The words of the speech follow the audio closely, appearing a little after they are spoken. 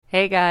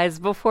Hey guys,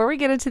 before we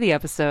get into the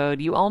episode,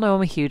 you all know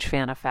I'm a huge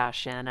fan of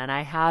fashion, and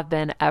I have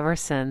been ever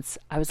since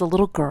I was a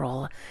little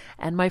girl.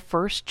 And my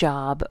first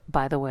job,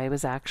 by the way,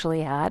 was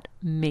actually at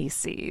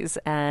Macy's.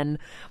 And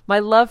my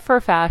love for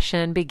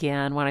fashion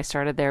began when I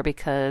started there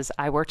because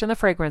I worked in the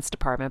fragrance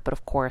department, but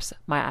of course,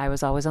 my eye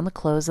was always on the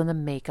clothes and the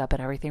makeup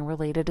and everything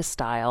related to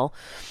style.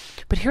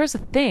 But here's the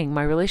thing,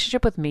 my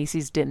relationship with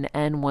Macy's didn't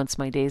end once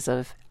my days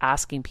of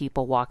asking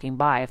people walking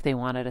by if they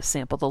wanted to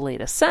sample the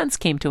latest scents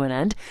came to an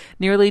end.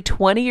 Nearly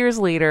 20 years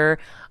later,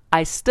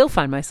 I still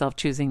find myself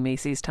choosing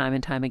Macy's time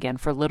and time again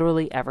for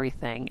literally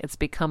everything. It's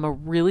become a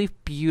really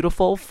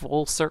beautiful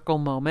full circle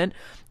moment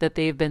that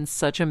they've been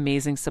such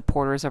amazing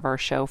supporters of our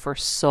show for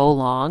so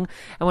long.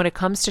 And when it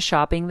comes to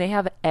shopping, they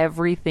have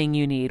everything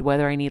you need,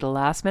 whether I need a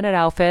last minute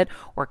outfit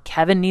or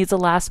Kevin needs a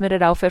last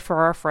minute outfit for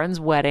our friend's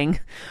wedding.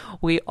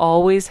 We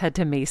always head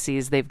to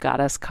Macy's. They've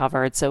got us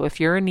covered. So if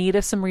you're in need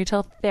of some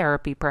retail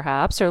therapy,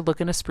 perhaps, or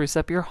looking to spruce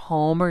up your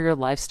home or your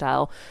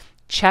lifestyle,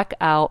 check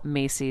out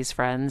Macy's,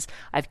 friends.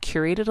 I've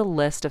curated a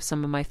list of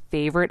some of my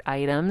favorite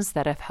items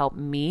that have helped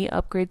me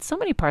upgrade so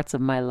many parts of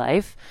my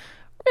life.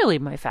 Really,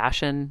 my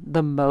fashion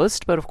the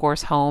most, but of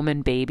course, home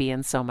and baby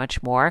and so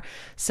much more.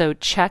 So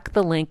check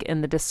the link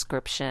in the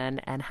description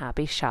and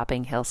happy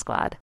shopping, Hill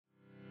Squad.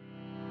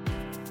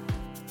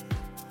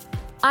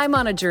 I'm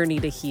on a journey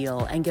to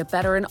heal and get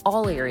better in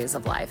all areas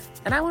of life,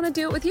 and I want to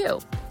do it with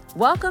you.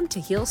 Welcome to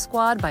Heal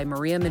Squad by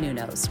Maria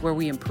Menounos, where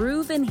we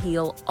improve and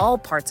heal all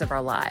parts of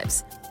our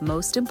lives,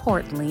 most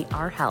importantly,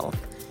 our health.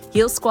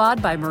 Heal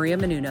Squad by Maria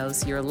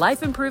Menounos, your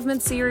life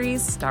improvement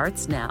series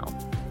starts now.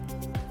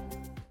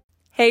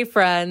 Hey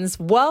friends,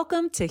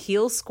 welcome to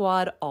Heal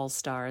Squad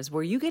All-Stars,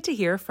 where you get to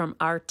hear from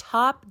our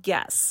top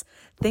guests.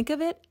 Think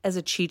of it as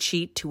a cheat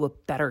sheet to a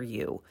better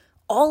you.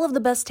 All of the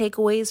best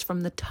takeaways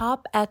from the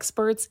top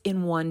experts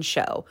in one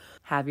show.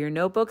 Have your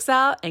notebooks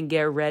out and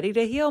get ready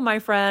to heal, my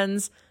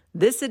friends.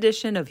 This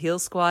edition of Heal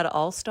Squad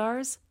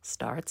All-Stars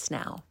starts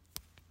now.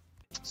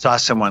 Saw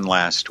someone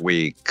last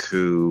week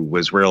who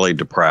was really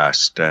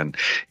depressed and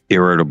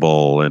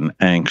irritable and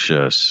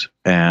anxious.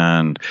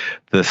 And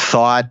the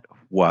thought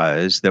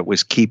that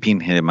was keeping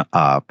him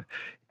up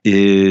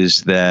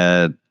is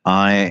that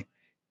I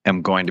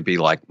am going to be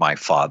like my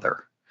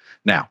father.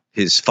 Now,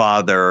 his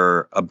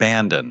father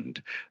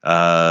abandoned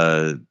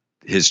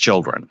his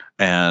children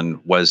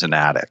and was an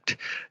addict.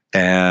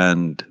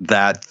 And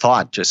that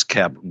thought just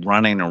kept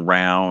running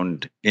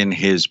around in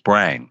his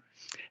brain.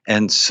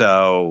 And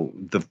so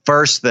the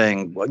first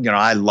thing,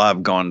 I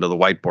love going to the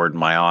whiteboard in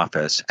my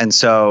office. And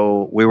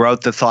so we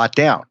wrote the thought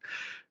down.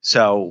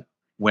 So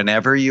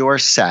whenever you're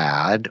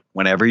sad,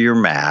 whenever you're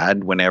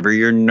mad, whenever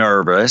you're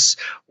nervous,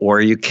 or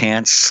you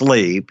can't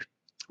sleep,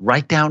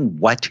 write down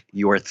what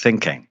you're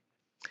thinking.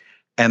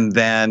 And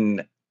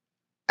then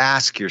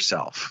ask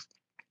yourself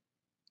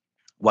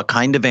what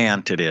kind of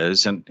ant it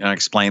is, and I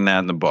explain that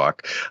in the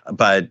book.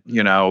 But,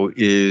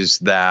 is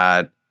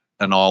that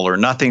an all or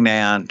nothing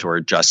ant, or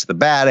just the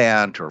bad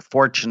ant, or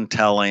fortune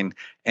telling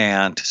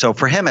ant? So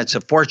for him, it's a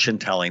fortune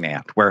telling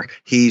ant where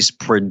he's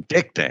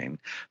predicting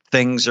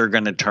things are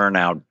going to turn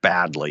out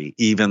badly,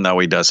 even though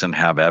he doesn't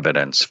have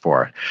evidence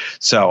for it.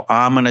 So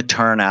I'm going to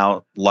turn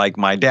out like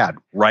my dad.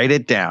 Write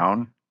it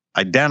down,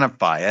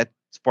 identify it.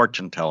 It's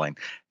fortune telling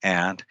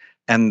ant.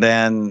 And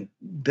then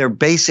they're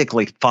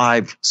basically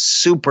 5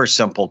 super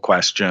simple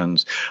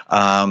questions.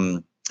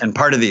 And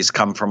part of these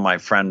come from my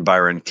friend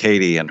Byron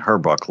Katie in her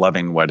book,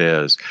 Loving What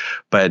Is.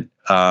 But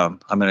I'm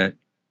going to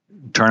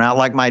turn out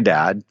like my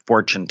dad,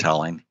 fortune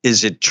telling.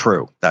 Is it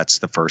true? That's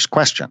the first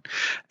question.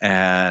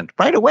 And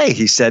right away,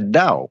 he said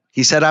no.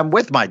 He said, I'm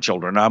with my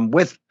children. I'm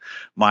with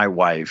my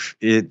wife.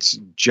 It's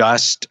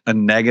just a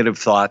negative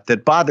thought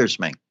that bothers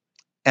me.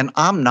 And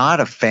I'm not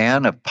a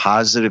fan of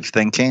positive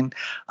thinking.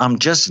 I'm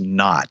just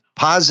not.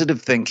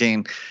 Positive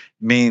thinking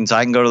means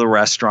I can go to the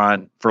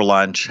restaurant for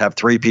lunch, have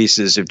 3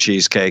 pieces of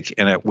cheesecake,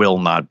 and it will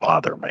not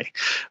bother me,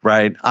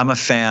 right? I'm a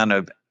fan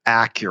of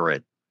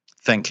accurate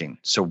thinking.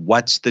 So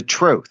what's the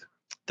truth?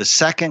 The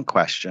second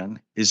question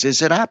is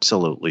it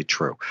absolutely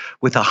true?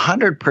 With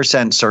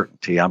 100%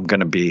 certainty, I'm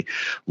going to be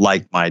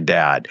like my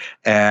dad.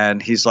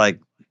 And he's like,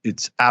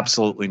 it's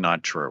absolutely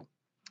not true.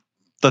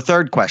 The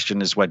third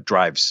question is what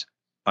drives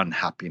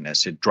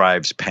unhappiness. It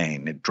drives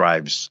pain. It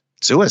drives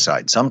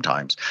suicide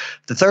sometimes.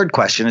 The third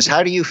question is,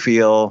 how do you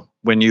feel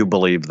when you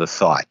believe the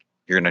thought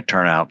you're going to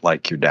turn out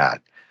like your dad?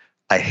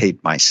 I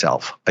hate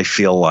myself. I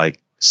feel like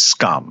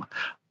scum.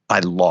 I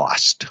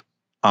lost.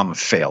 I'm a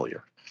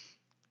failure.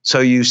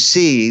 So you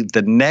see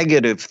the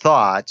negative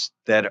thoughts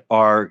that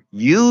are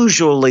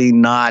usually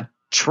not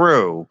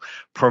true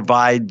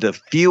provide the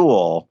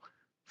fuel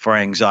for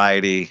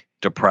anxiety,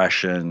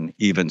 depression,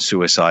 even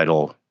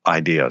suicidal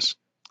ideas.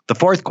 The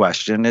fourth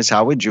question is,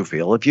 how would you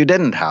feel if you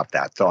didn't have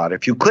that thought,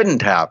 if you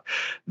couldn't have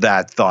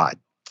that thought?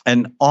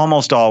 And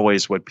almost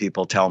always what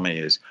people tell me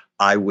is,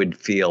 I would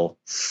feel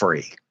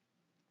free.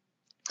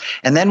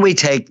 And then we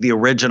take the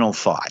original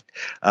thought,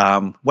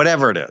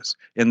 whatever it is.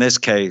 In this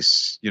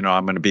case,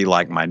 I'm going to be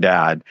like my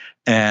dad.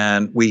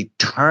 And we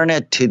turn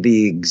it to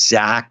the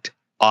exact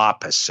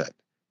opposite.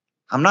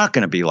 I'm not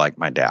going to be like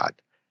my dad.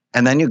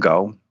 And then you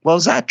go, well,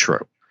 is that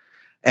true?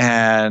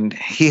 And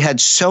he had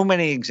so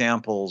many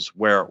examples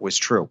where it was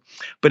true.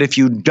 But if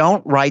you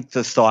don't write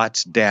the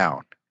thoughts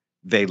down,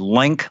 they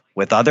link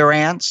with other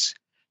ants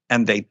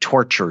and they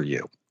torture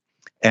you.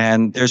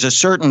 And there's a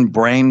certain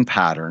brain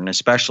pattern,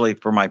 especially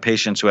for my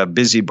patients who have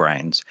busy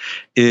brains,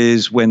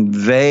 is when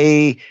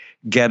they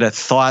get a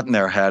thought in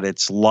their head,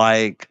 it's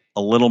like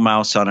a little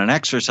mouse on an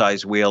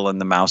exercise wheel and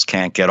the mouse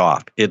can't get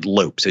off. It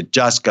loops. It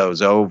just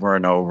goes over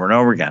and over and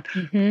over again.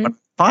 Mm-hmm. But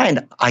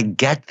fine, I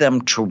get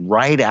them to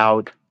write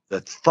out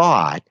the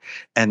thought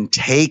and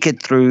take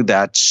it through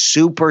that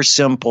super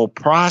simple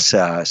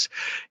process,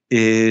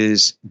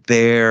 is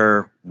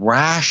their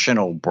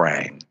rational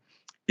brain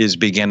is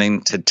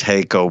beginning to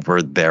take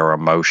over their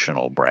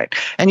emotional brain.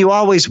 And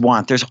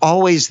there's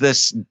always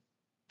this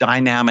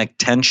dynamic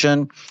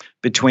tension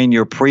between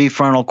your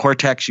prefrontal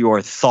cortex,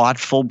 your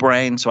thoughtful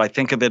brain. So I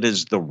think of it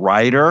as the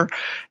writer,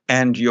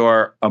 and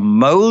your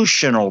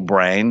emotional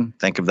brain.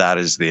 Think of that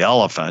as the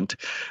elephant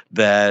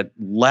that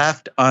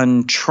left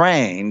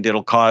untrained,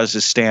 it'll cause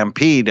a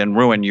stampede and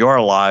ruin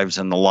your lives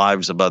and the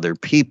lives of other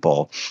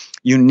people.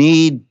 You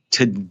need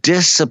to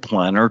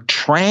discipline or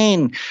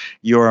train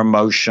your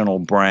emotional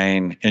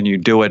brain, and you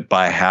do it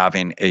by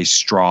having a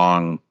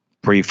strong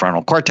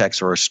prefrontal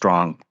cortex or a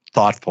strong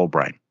thoughtful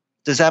brain.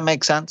 Does that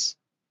make sense?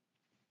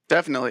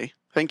 Definitely.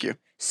 Thank you.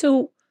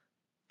 So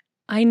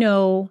I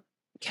know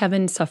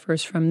Kevin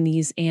suffers from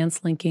these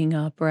ants linking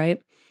up, right?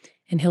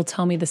 And he'll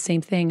tell me the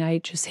same thing. I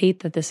just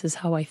hate that this is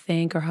how I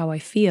think or how I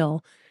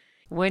feel.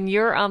 When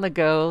you're on the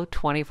go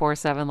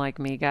 24/7 like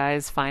me,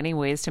 guys, finding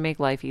ways to make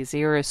life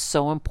easier is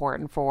so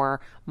important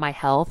for my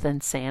health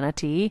and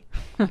sanity.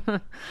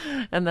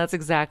 And that's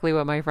exactly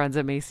what my friends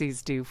at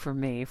Macy's do for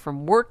me.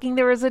 From working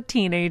there as a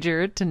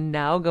teenager to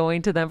now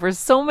going to them for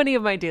so many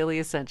of my daily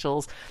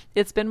essentials,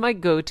 it's been my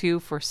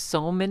go-to for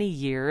so many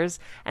years.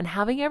 And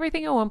having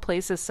everything in one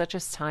place is such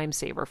a time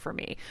saver for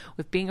me.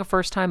 With being a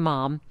first-time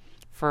mom,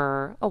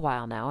 for a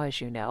while now, as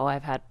you know,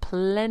 I've had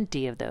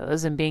plenty of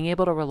those, and being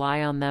able to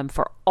rely on them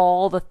for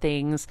all the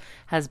things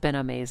has been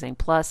amazing.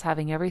 Plus,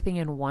 having everything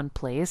in one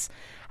place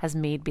has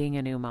made being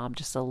a new mom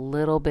just a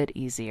little bit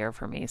easier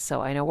for me.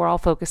 So I know we're all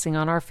focusing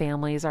on our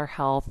families, our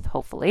health,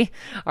 hopefully,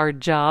 our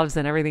jobs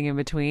and everything in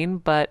between,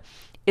 but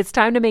it's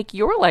time to make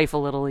your life a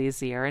little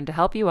easier. And to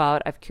help you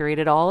out, I've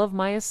curated all of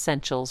my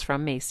essentials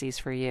from Macy's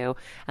for you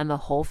and the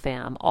whole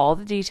fam. All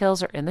the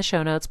details are in the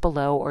show notes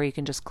below, or you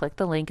can just click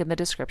the link in the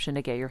description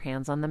to get your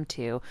hands on them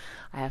too.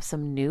 I have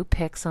some new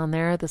picks on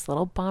there. This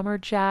little bomber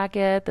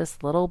jacket, this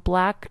little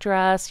black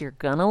dress. You're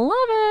gonna love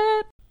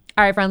it.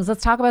 All right, friends,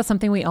 let's talk about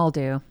something we all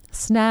do.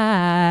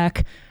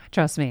 Snack.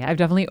 Trust me, I've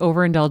definitely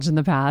overindulged in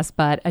the past,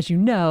 but as you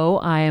know,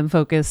 I am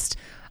focused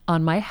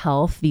on my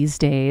health these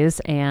days,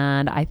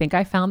 and I think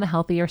I found the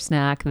healthier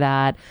snack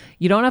that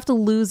you don't have to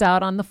lose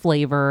out on the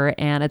flavor,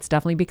 and it's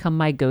definitely become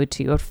my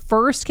go-to. It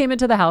first came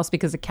into the house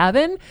because of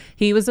Kevin.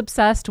 He was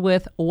obsessed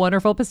with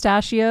Wonderful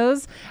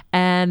Pistachios,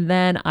 and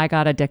then I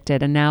got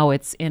addicted, and now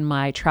it's in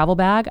my travel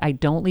bag. I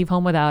don't leave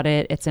home without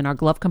it. It's in our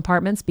glove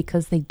compartments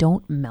because they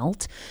don't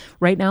melt.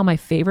 Right now, my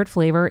favorite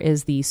flavor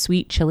is the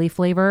sweet chili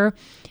flavor.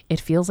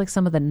 It feels like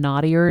some of the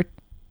naughtier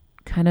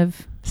kind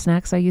of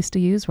snacks I used to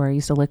use, where I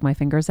used to lick my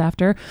fingers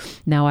after.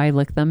 Now I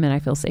lick them and I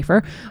feel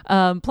safer.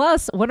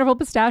 Plus, Wonderful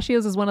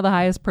Pistachios is one of the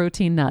highest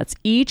protein nuts.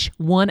 Each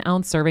 1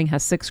 ounce serving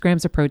has 6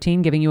 grams of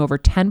protein, giving you over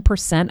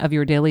 10% of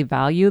your daily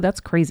value.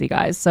 That's crazy,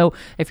 guys. So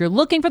if you're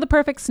looking for the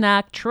perfect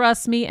snack,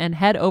 trust me and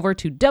head over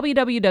to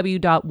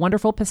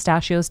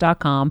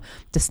www.wonderfulpistachios.com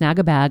to snag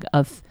a bag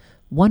of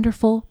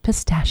Wonderful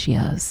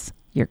Pistachios.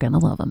 You're going to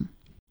love them.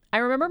 I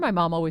remember my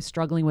mom always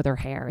struggling with her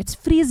hair. It's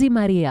frizzy,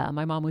 Maria,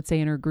 my mom would say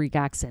in her Greek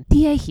accent.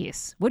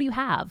 Diehis, what do you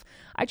have?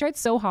 I tried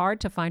so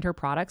hard to find her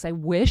products. I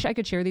wish I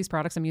could share these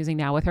products I'm using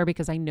now with her,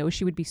 because I know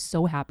she would be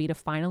so happy to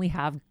finally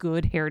have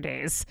good hair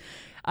days.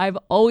 I've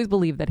always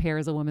believed that hair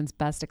is a woman's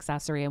best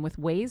accessory, and with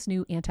Ouai's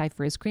new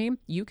anti-frizz cream,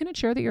 you can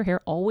ensure that your hair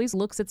always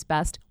looks its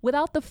best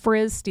without the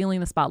frizz stealing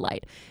the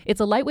spotlight.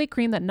 It's a lightweight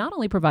cream that not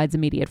only provides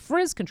immediate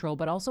frizz control,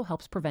 but also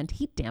helps prevent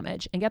heat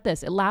damage. And get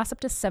this, it lasts up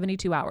to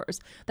 72 hours.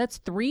 That's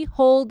 3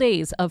 whole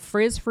days of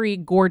frizz-free,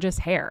 gorgeous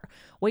hair.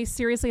 Ouai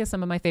seriously has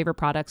some of my favorite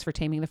products for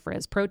taming the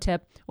frizz. Pro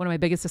tip, one of my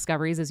biggest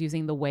discoveries is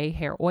using the Ouai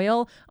hair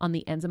oil on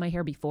the ends of my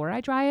hair before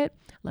I dry it.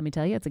 Let me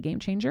tell you, it's a game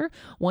changer.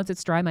 Once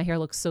it's dry, my hair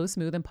looks so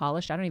smooth and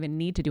polished, I don't even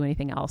need to do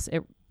anything else.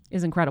 It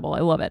is incredible. I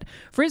love it.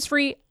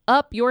 Frizz-free,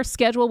 up your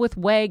schedule with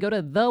Ouai. Go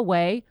to the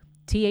Ouai,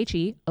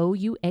 TheOuai.com,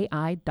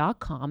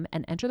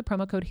 and enter the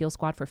promo code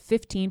HealSquad for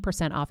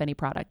 15% off any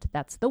product.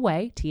 That's the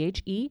Ouai,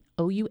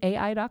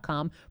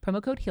 TheOuai.com,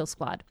 promo code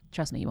HealSquad.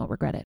 Trust me, you won't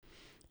regret it.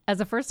 As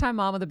a first-time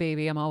mom with a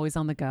baby, I'm always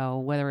on the go,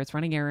 whether it's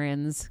running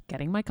errands,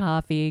 getting my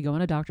coffee,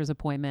 going to doctor's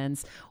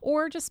appointments,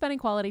 or just spending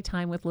quality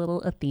time with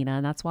little Athena.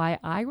 And that's why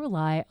I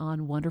rely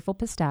on Wonderful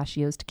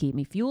Pistachios to keep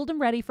me fueled and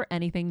ready for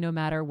anything, no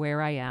matter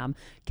where I am.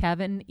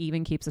 Kevin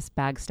even keeps a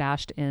bag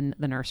stashed in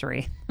the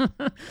nursery.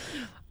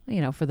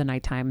 for the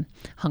nighttime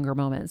hunger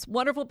moments.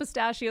 Wonderful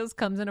Pistachios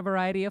comes in a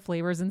variety of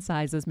flavors and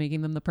sizes,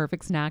 making them the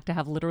perfect snack to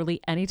have literally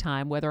any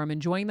time, whether I'm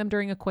enjoying them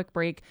during a quick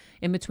break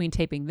in between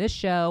taping this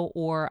show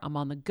or I'm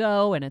on the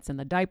go and it's in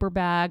the diaper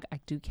bag. I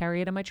do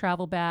carry it in my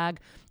travel bag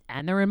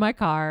and they're in my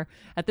car.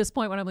 At this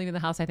point, when I'm leaving the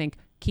house, I think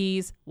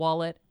keys,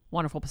 wallet,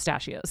 Wonderful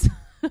Pistachios.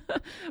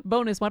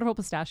 Bonus, Wonderful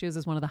Pistachios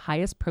is one of the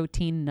highest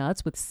protein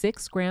nuts with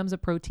 6 grams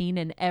of protein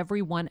in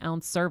every 1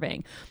 ounce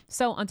serving.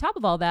 So on top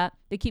of all that,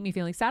 they keep me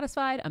feeling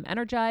satisfied. I'm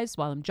energized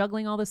while I'm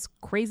juggling all this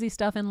crazy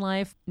stuff in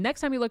life.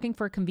 Next time you're looking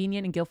for a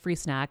convenient and guilt-free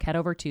snack, head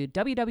over to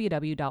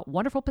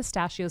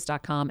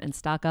www.wonderfulpistachios.com and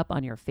stock up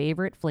on your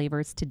favorite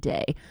flavors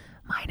today,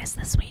 minus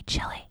the sweet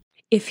chili.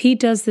 If he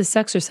does this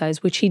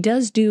exercise, which he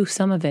does do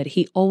some of it,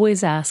 he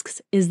always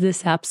asks, is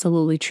this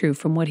absolutely true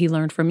from what he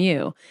learned from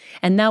you?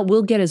 And that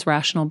will get his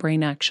rational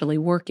brain actually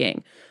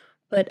working.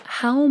 But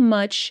how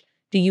much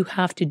do you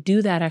have to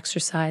do that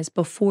exercise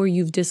before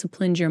you've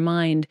disciplined your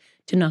mind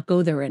to not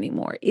go there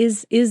anymore?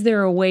 Is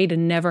there a way to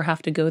never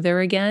have to go there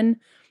again?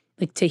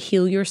 Like to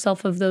heal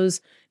yourself of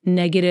those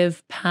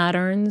negative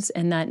patterns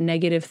and that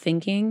negative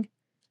thinking?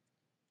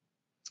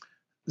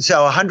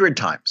 So 100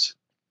 times.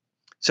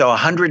 So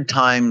 100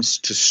 times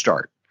to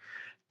start.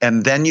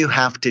 And then you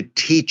have to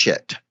teach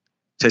it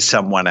to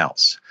someone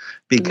else.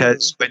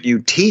 Because when you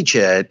teach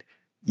it,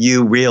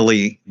 you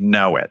really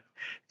know it.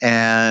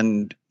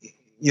 And,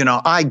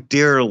 I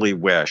dearly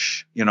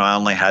wish, I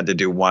only had to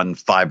do one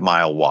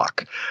 5-mile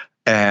walk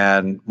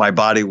and my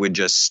body would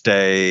just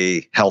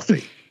stay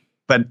healthy.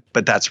 But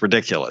that's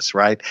ridiculous,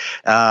 right?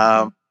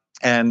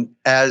 And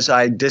as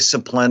I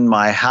discipline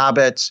my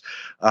habits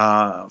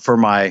for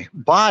my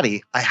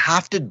body, I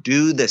have to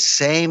do the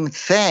same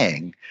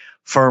thing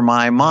for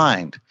my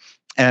mind.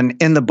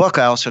 And in the book,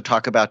 I also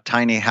talk about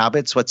tiny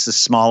habits. What's the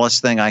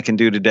smallest thing I can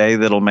do today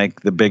that'll make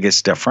the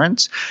biggest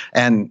difference?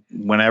 And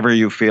whenever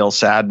you feel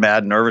sad,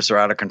 mad, nervous, or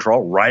out of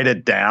control, write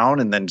it down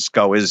and then just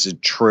go, is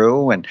it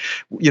true? And,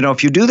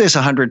 if you do this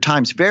 100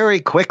 times, very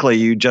quickly,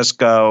 you just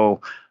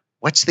go,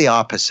 what's the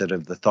opposite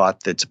of the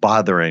thought that's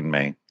bothering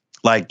me?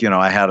 Like,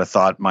 I had a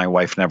thought, my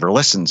wife never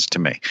listens to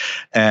me.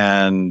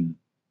 And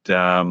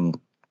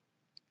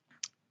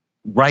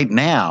right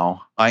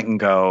now I can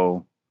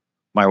go,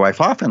 my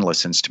wife often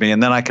listens to me.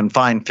 And then I can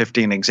find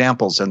 15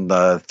 examples and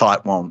the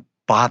thought won't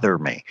bother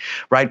me,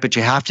 right? But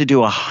you have to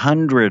do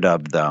 100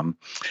 of them.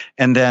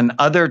 And then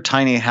other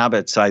tiny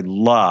habits I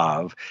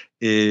love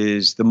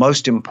is the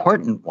most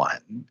important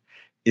one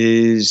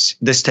is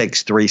this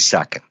takes 3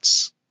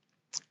 seconds.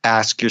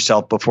 Ask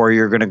yourself before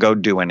you're going to go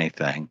do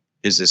anything.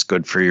 Is this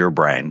good for your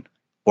brain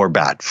or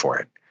bad for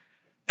it?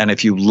 And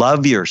if you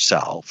love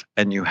yourself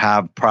and you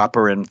have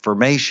proper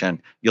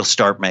information, you'll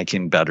start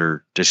making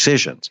better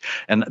decisions.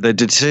 And the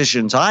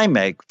decisions I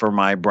make for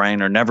my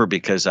brain are never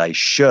because I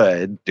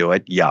should do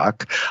it.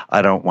 Yuck.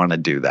 I don't want to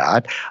do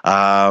that.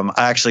 I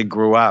actually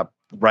grew up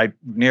right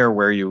near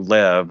where you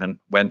live and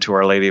went to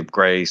Our Lady of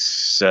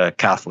Grace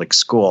Catholic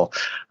school.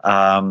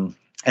 And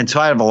so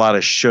I have a lot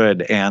of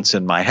should ants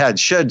in my head.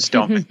 Shoulds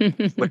don't make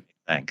anything.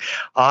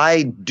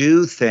 I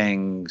do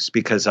things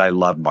because I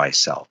love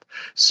myself.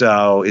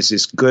 So is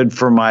this good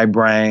for my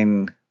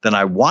brain? Then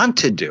I want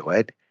to do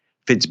it.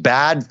 If it's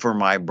bad for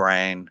my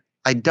brain,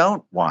 I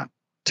don't want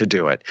to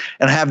do it.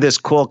 And I have this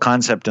cool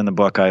concept in the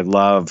book I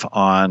love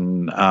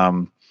on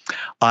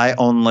I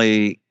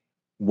only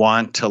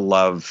want to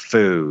love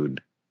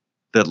food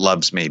that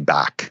loves me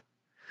back.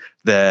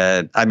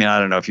 I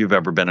don't know if you've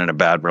ever been in a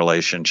bad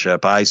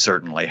relationship. I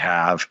certainly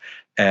have.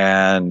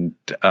 And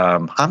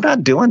I'm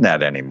not doing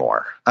that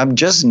anymore. I'm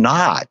just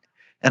not.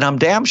 And I'm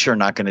damn sure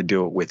not going to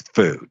do it with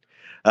food.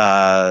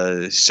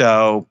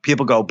 So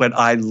people go, but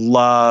I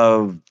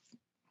love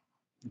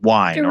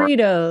wine.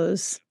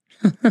 Doritos.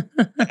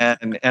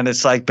 And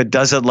it's like, but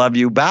does it love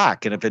you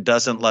back? And if it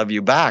doesn't love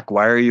you back,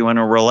 why are you in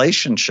a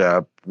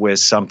relationship with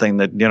something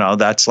that,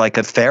 that's like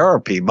a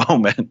therapy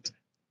moment?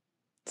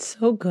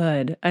 So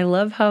good. I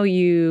love how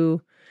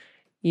you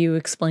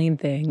explain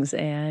things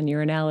and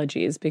your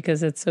analogies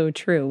because it's so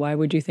true. Why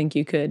would you think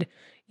you could,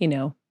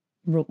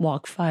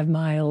 walk 5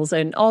 miles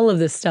and all of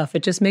this stuff?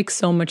 It just makes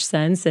so much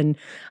sense. And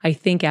I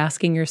think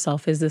asking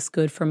yourself, is this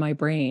good for my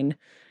brain?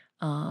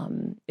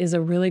 Is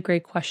a really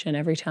great question.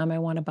 Every time I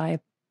want to buy a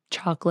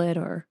chocolate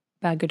or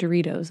bag of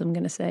Doritos, I'm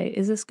going to say,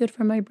 is this good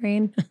for my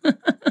brain?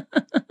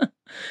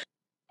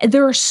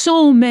 There are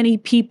so many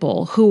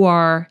people who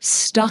are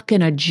stuck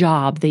in a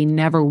job they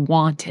never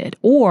wanted,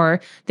 or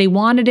they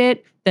wanted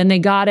it, then they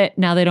got it,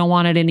 now they don't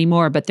want it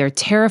anymore, but they're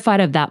terrified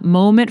of that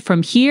moment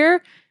from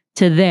here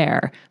to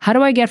there. How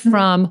do I get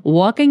from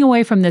walking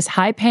away from this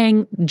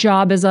high-paying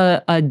job as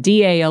a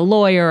DA, a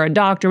lawyer, a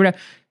doctor, whatever,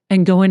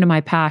 and go into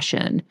my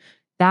passion?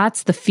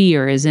 That's the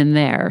fear is in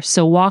there.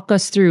 So walk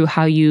us through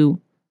how you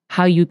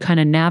kind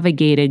of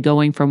navigated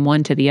going from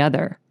one to the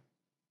other.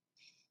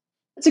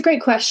 That's a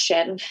great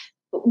question.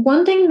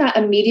 One thing that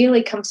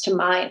immediately comes to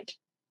mind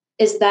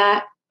is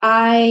that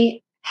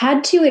I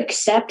had to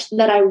accept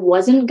that I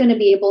wasn't going to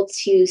be able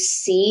to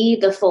see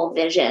the full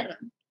vision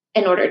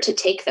in order to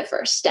take the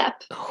first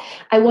step.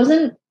 I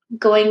wasn't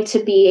going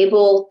to be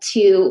able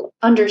to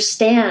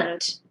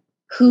understand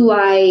who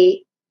I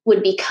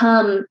would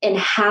become and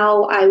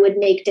how I would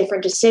make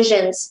different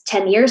decisions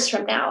 10 years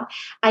from now.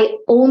 I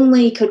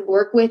only could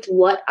work with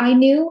what I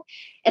knew,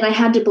 and I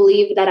had to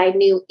believe that I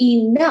knew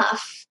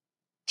enough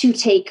to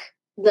take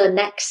the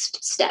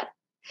next step.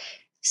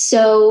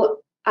 So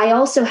I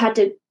also had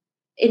to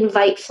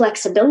invite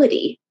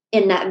flexibility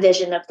in that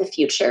vision of the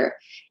future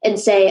and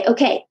say,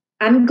 okay,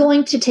 I'm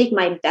going to take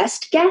my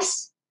best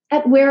guess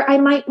at where I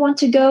might want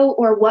to go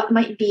or what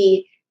might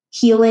be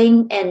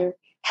healing and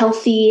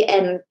healthy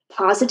and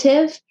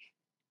positive.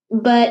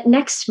 But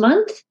next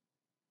month,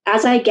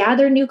 as I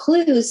gather new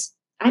clues,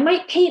 I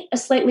might paint a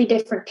slightly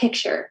different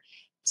picture.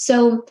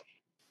 So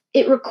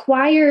it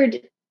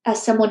required,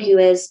 as someone who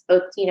is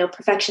both,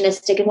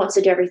 perfectionistic and wants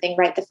to do everything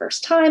right the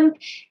first time,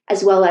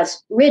 as well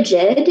as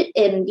rigid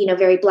in,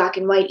 very black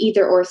and white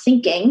either or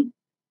thinking,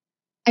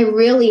 I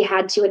really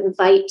had to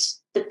invite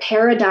the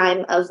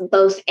paradigm of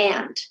both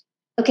and.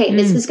 Okay,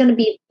 this is going to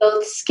be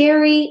both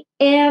scary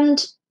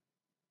and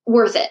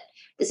worth it.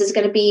 This is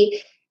going to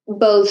be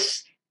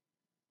both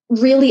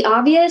really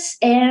obvious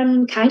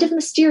and kind of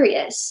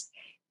mysterious.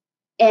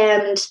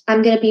 And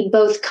I'm going to be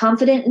both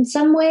confident in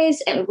some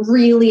ways and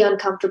really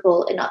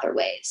uncomfortable in other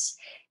ways.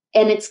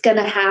 And it's going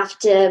to have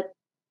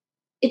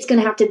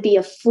to be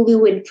a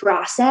fluid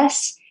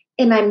process.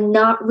 And I'm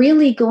not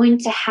really going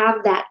to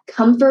have that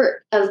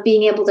comfort of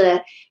being able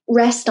to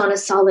rest on a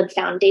solid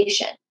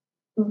foundation.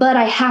 But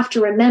I have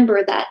to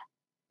remember that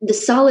the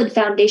solid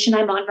foundation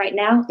I'm on right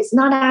now is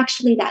not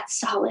actually that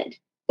solid,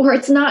 or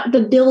it's not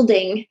the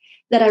building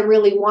that I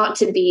really want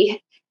to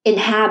be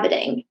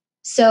inhabiting.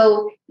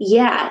 So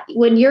yeah,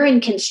 when you're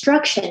in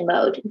construction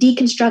mode,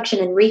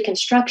 deconstruction and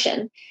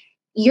reconstruction,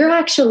 you're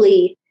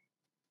actually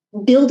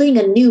building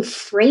a new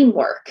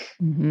framework,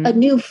 a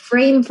new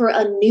frame for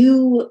a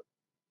new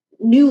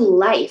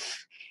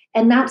life.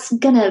 And that's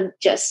going to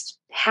just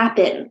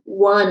happen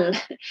one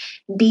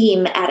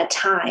beam at a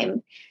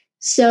time.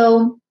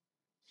 So,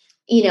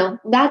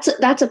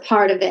 that's a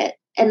part of it.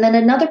 And then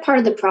another part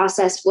of the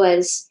process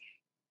was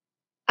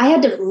I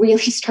had to really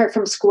start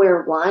from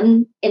square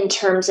one in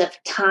terms of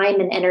time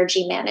and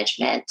energy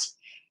management.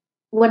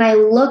 When I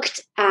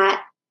looked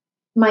at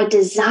my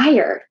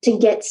desire to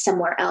get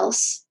somewhere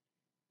else,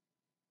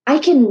 I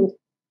can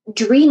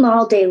dream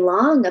all day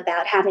long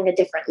about having a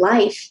different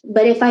life.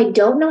 But if I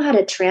don't know how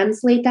to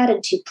translate that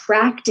into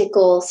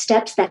practical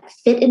steps that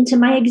fit into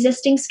my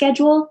existing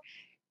schedule,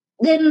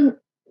 then,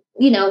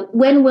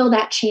 when will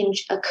that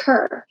change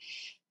occur?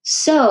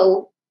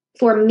 So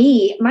for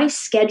me, my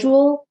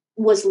schedule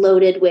was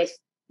loaded with,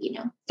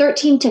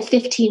 13 to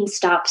 15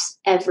 stops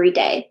every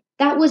day.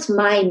 That was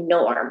my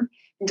norm.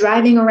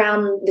 Driving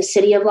around the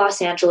city of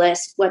Los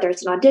Angeles, whether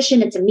it's an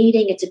audition, it's a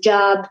meeting, it's a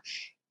job,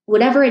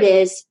 whatever it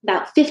is,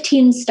 about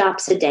 15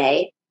 stops a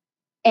day.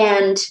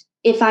 And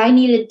if I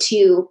needed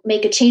to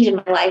make a change in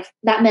my life,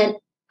 that meant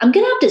I'm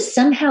going to have to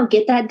somehow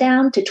get that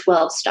down to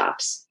 12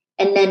 stops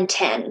and then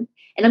 10.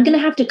 And I'm going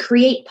to have to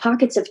create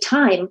pockets of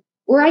time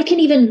where I can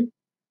even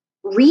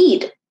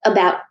read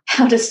about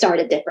how to start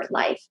a different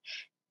life.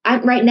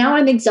 Right now,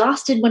 I'm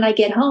exhausted when I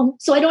get home,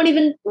 so I don't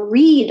even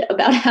read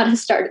about how to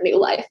start a new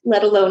life,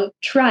 let alone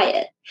try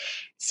it.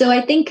 So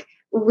I think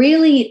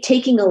really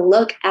taking a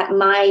look at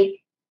my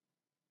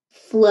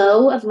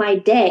flow of my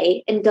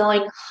day and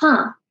going,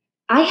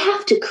 I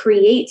have to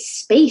create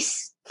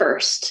space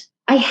first.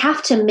 I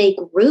have to make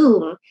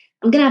room.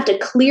 I'm going to have to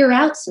clear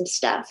out some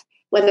stuff,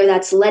 whether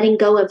that's letting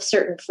go of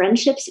certain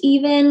friendships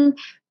even,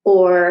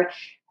 or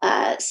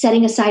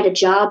setting aside a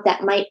job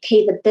that might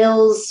pay the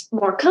bills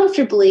more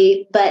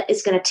comfortably, but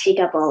is going to take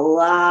up a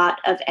lot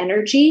of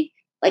energy.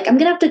 Like I'm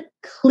going to have to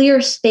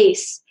clear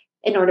space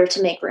in order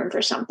to make room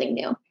for something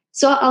new.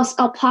 So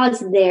I'll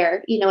pause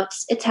there.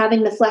 It's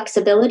having the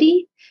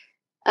flexibility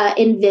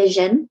in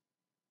vision,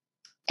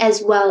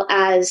 as well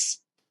as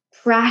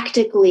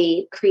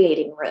practically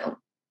creating room.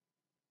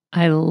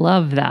 I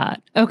love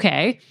that.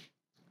 Okay.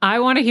 I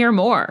want to hear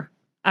more.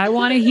 I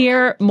want to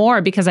hear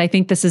more because I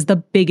think this is the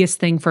biggest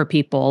thing for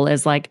people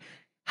is like,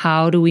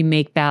 how do we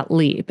make that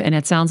leap? And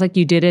it sounds like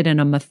you did it in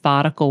a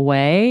methodical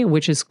way,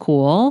 which is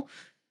cool.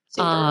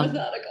 Super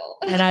methodical.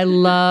 And I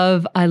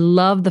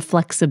love the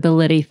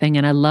flexibility thing.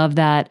 And I love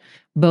that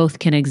both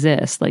can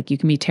exist. Like you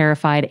can be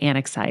terrified and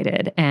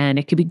excited, and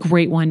it could be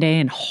great one day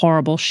and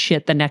horrible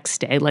shit the next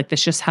day. Like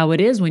that's just how it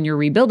is when you're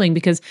rebuilding.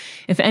 Because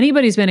if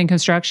anybody's been in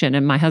construction,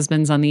 and my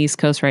husband's on the East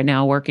Coast right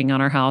now working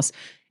on our house,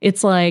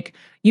 it's like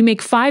you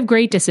make 5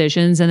 great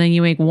decisions and then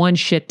you make 1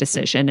 shit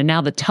decision. And now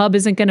the tub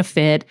isn't going to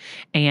fit.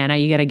 And now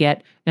you got to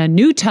get a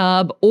new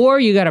tub, or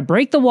you got to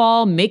break the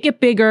wall, make it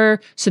bigger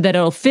so that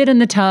it'll fit in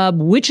the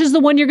tub. Which is the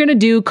one you're going to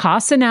do?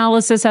 Cost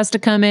analysis has to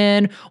come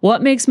in.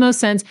 What makes most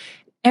sense?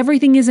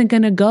 Everything isn't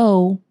going to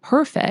go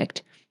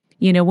perfect,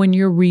 when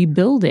you're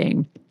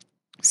rebuilding.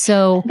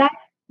 So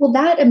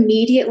that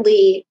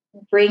immediately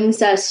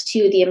brings us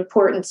to the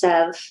importance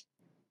of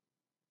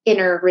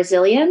inner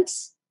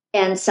resilience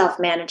and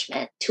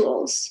self-management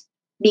tools.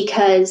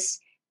 Because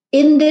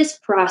in this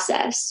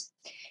process,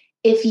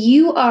 if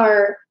you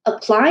are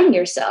applying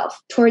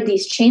yourself toward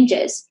these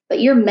changes,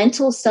 but your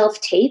mental self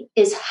tape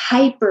is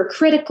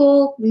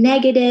hypercritical,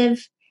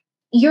 negative,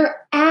 you're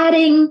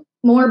adding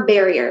more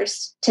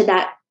barriers to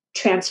that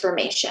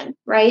transformation,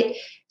 right?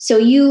 So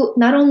you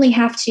not only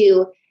have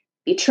to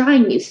be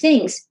trying new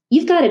things,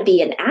 you've got to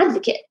be an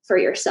advocate for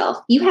yourself.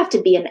 You have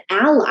to be an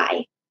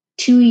ally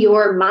to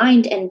your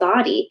mind and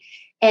body.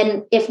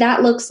 And if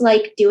that looks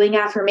like doing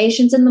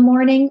affirmations in the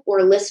morning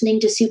or listening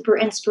to super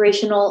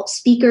inspirational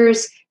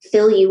speakers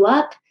fill you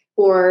up,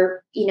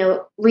 or,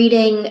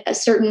 reading a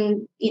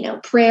certain,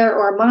 prayer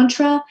or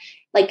mantra,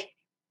 like,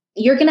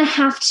 you're going to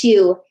have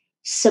to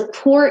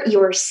support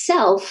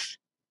yourself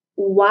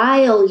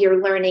while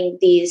you're learning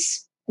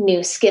these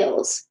new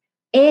skills.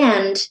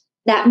 And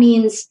that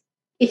means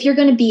if you're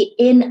going to be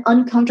in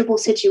uncomfortable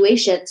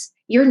situations,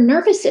 your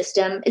nervous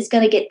system is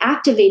going to get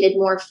activated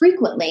more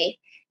frequently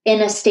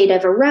in a state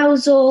of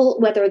arousal,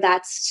 whether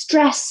that's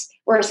stress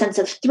or a sense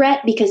of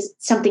threat because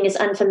something is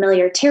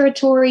unfamiliar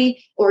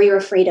territory, or you're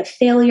afraid of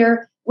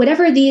failure.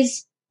 Whatever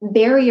these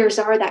barriers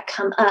are that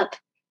come up,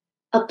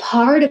 a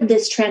part of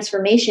this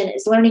transformation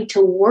is learning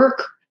to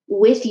work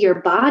with your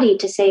body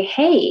to say,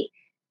 hey,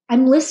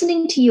 I'm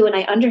listening to you and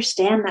I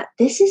understand that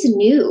this is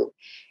new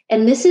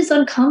and this is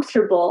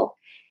uncomfortable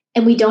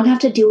and we don't have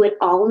to do it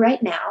all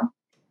right now.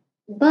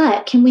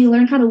 But can we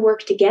learn how to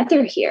work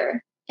together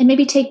here and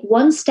maybe take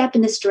one step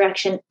in this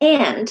direction?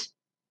 And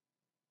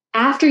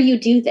after you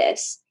do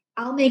this,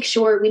 I'll make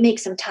sure we make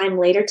some time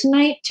later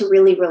tonight to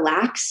really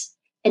relax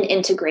and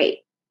integrate,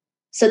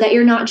 so that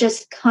you're not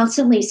just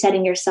constantly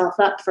setting yourself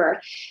up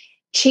for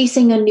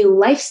chasing a new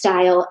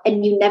lifestyle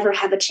and you never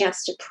have a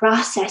chance to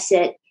process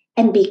it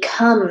and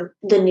become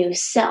the new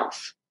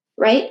self,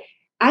 right?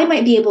 I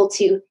might be able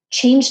to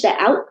change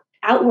the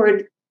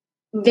outward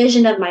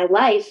vision of my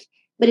life,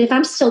 but if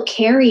I'm still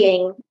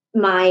carrying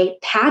my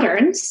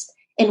patterns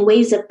and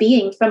ways of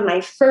being from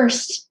my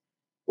first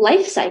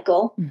life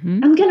cycle,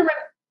 I'm going to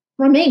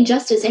remain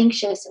just as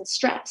anxious and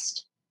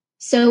stressed.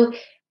 So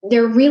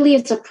there really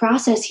is a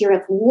process here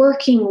of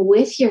working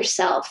with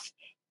yourself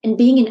and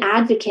being an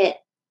advocate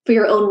for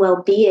your own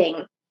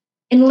well-being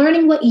and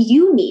learning what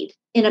you need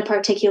in a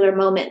particular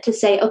moment to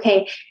say,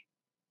 okay,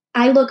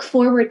 I look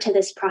forward to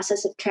this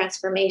process of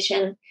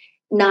transformation,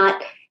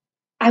 not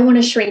I want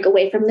to shrink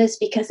away from this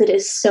because it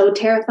is so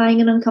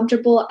terrifying and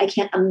uncomfortable. I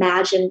can't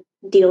imagine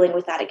dealing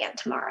with that again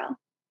tomorrow.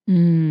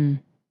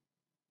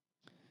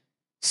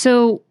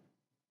 So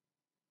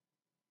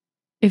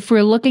if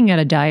we're looking at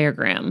a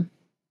diagram,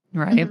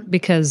 right?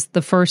 Because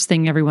the first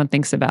thing everyone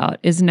thinks about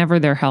is never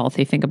their health.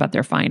 They think about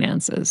their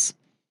finances.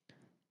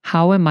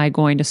 How am I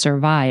going to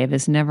survive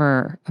is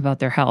never about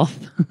their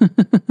health.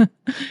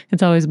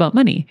 It's always about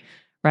money,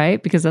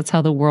 right? Because that's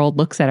how the world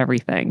looks at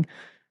everything.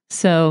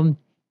 So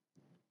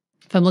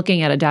if I'm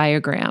looking at a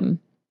diagram,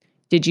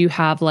 did you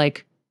have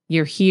like,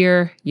 you're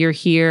here,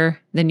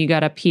 then you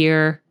got up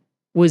here?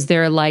 Was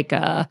there like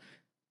an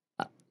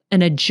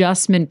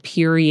adjustment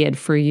period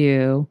for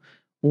you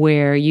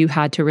where you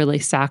had to really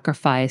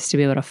sacrifice to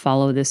be able to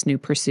follow this new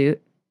pursuit?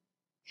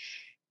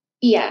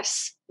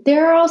 Yes.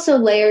 There are also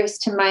layers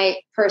to my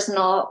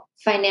personal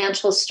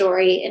financial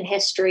story and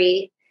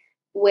history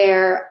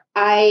where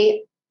I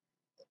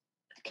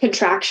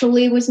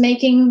contractually was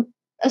making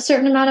a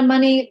certain amount of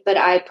money, but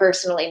I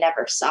personally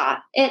never saw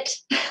it.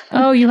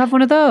 Oh, you have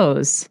one of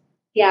those.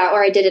 Yeah,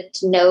 or I didn't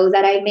know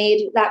that I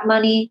made that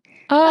money.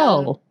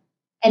 And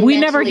we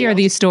never hear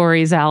these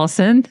stories,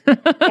 Alyson. Yeah,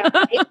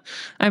 right?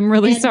 I'm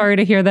really sorry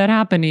to hear that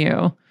happen to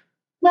you.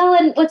 Well,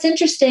 and what's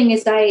interesting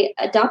is I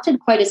adopted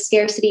quite a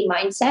scarcity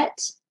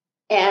mindset,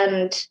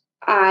 and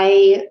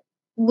I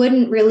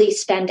wouldn't really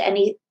spend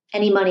any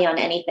money on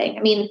anything.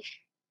 I mean,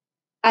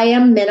 I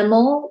am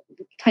minimal,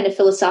 kind of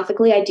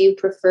philosophically. I do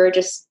prefer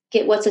just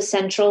get what's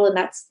essential, and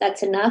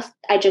that's enough.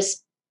 I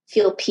just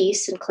feel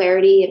peace and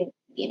clarity and,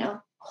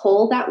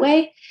 whole that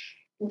way.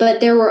 But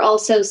there were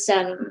also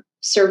some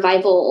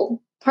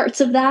survival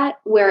parts of that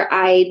where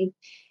I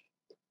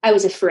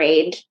was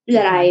afraid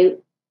that I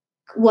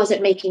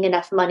wasn't making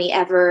enough money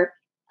ever.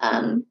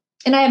 And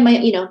I have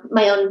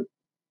my own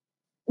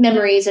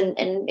memories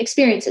and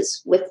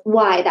experiences with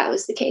why that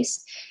was the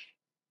case.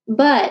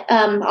 But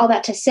all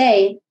that to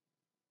say,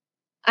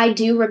 I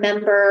do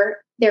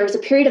remember there was a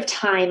period of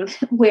time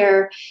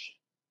where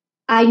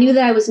I knew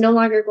that I was no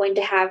longer going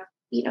to have,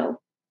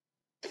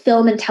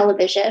 film and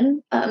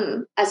television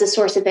as a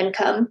source of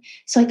income.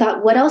 So I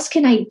thought, what else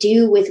can I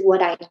do with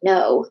what I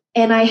know?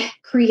 And I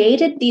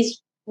created these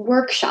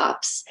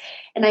workshops,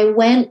 and I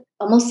went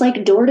almost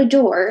like door to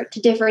door to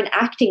different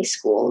acting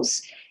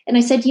schools. And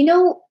I said,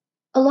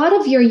 a lot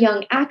of your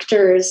young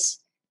actors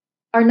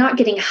are not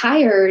getting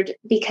hired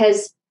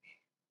because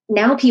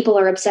now people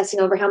are obsessing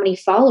over how many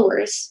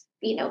followers,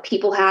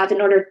 people have in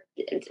order,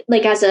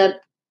 like as a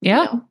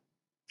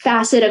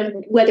facet of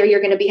whether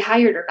you're going to be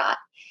hired or not.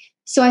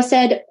 So I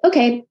said,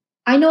 okay,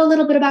 I know a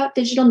little bit about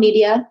digital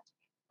media.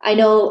 I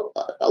know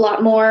a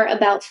lot more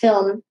about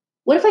film.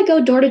 What if I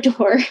go door to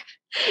door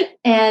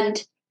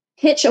and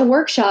pitch a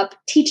workshop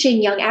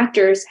teaching young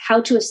actors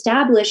how to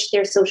establish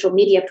their social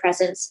media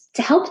presence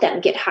to help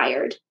them get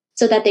hired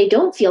so that they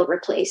don't feel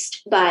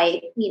replaced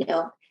by,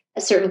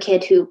 a certain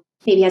kid who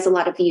maybe has a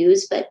lot of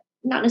views, but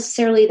not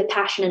necessarily the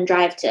passion and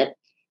drive to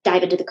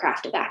dive into the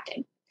craft of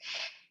acting.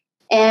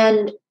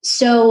 And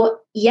so,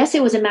 yes,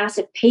 it was a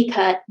massive pay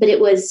cut, but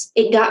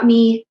it got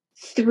me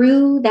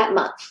through that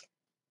month.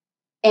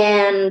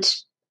 And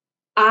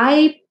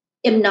I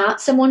am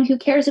not someone who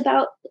cares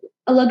about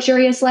a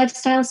luxurious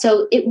lifestyle.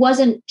 So it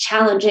wasn't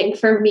challenging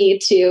for me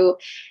to,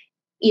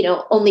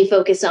 only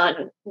focus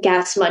on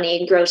gas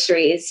money,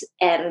 groceries,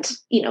 and,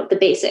 the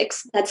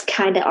basics. That's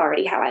kind of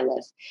already how I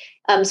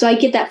live. So I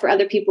get that for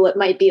other people, it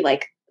might be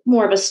like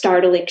more of a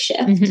startling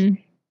shift.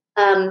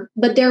 Mm-hmm.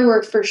 But there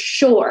were for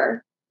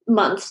sure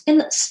months,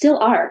 and still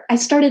are. I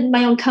started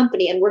my own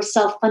company and we're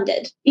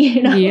self-funded,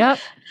 Yep.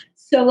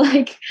 So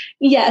like,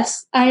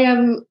 yes, I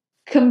am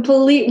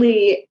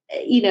completely,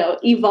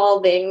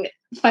 evolving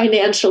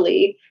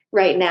financially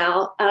right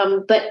now.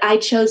 But I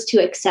chose to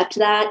accept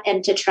that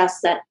and to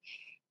trust that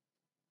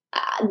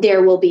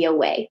there will be a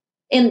way,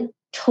 and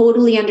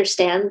totally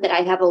understand that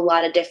I have a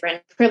lot of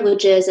different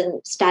privileges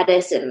and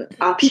status and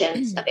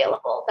options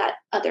available that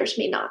others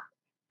may not.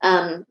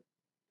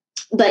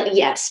 But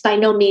yes, by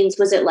no means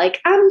was it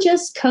like, I'm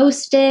just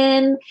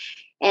coasting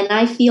and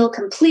I feel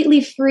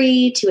completely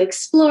free to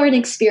explore and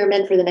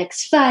experiment for the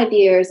next 5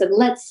 years and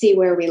let's see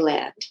where we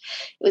land.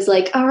 It was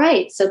like, all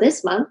right, so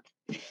this month,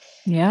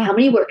 how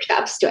many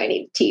workshops do I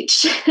need to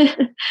teach?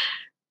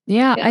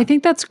 Yeah, I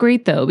think that's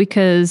great though,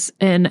 because,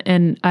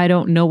 and I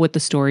don't know what the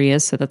story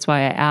is, so that's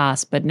why I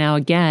asked. But now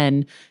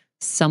again,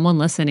 someone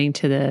listening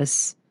to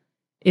this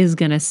is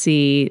going to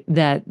see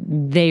that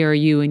they are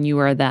you and you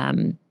are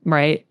them,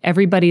 right?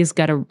 Everybody's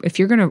got to, if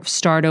you're going to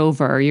start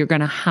over, you're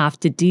going to have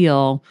to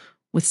deal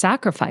with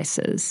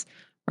sacrifices,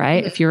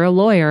 right? Mm-hmm. If you're a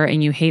lawyer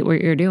and you hate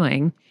what you're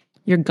doing,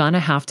 you're going to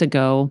have to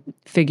go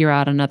figure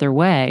out another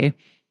way.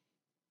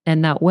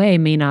 And that way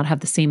may not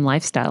have the same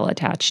lifestyle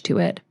attached to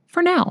it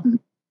for now. Mm-hmm.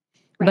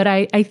 Right. But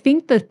I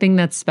think the thing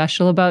that's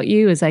special about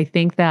you is I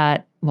think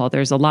that, well,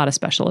 there's a lot of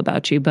special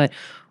about you, but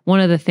one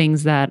of the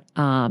things that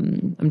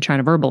I'm trying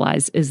to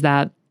verbalize is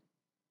that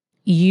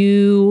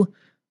you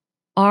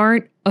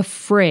aren't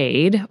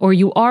afraid, or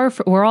you are,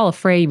 we're all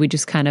afraid. We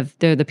just kind of,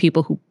 they're the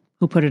people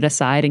who put it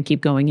aside and keep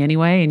going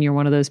anyway. And you're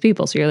one of those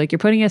people. So you're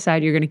putting it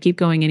aside, you're going to keep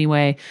going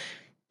anyway.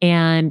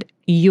 And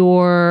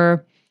I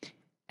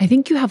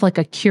think you have like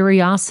a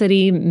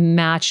curiosity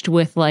matched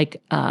with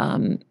like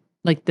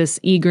this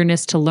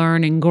eagerness to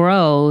learn and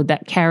grow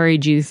that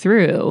carried you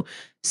through.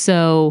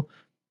 So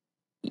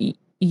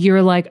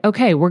you're like,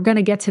 okay, we're going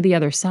to get to the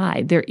other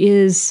side. There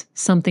is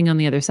something on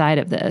the other side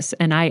of this.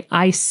 And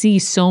I see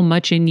so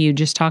much in you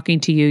just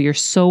talking to you. You're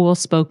so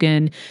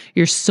well-spoken.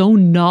 You're so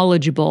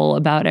knowledgeable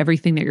about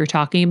everything that you're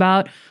talking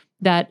about,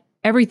 that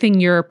everything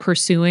you're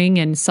pursuing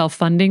and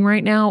self-funding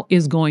right now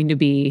is going to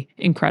be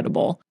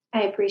incredible.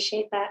 I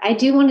appreciate that. I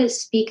do want to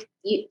speak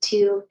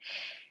to,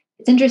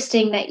 it's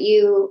interesting that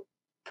you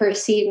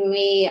perceive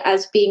me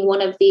as being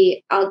one of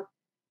the,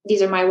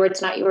 these are my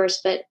words, not yours,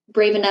 but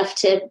brave enough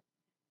to,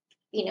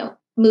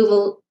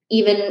 move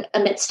even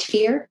amidst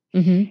fear.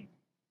 Mm-hmm.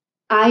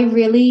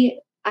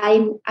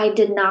 I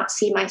did not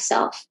see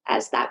myself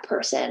as that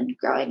person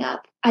growing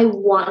up. I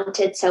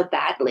wanted so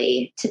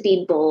badly to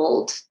be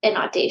bold and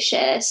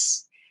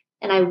audacious,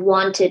 and I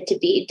wanted to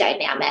be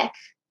dynamic.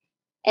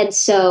 And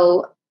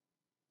so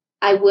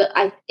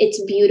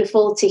it's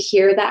beautiful to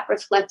hear that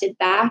reflected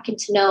back and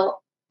to know,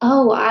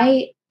 oh,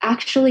 I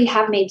actually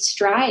have made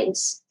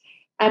strides.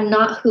 I'm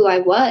not who I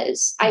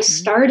was. Mm-hmm. I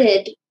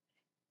started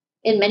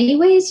in many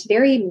ways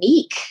very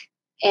meek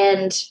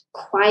and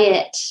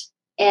quiet,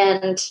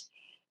 and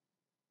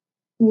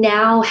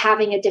now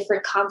having a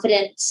different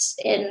confidence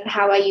in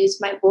how I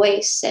use my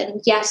voice. And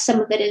yes,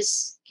 some of it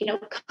is,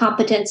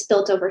 competence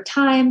built over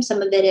time.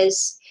 Some of it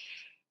is,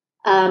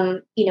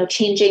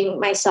 changing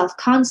my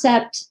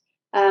self-concept.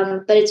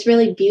 But it's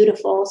really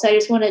beautiful. So I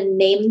just want to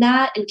name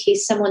that in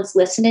case someone's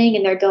listening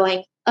and they're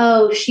going,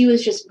 oh, she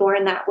was just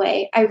born that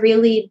way. I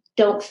really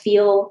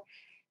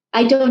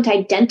I don't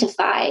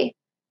identify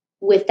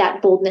with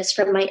that boldness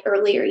from my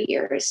earlier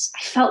years.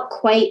 I felt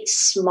quite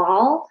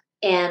small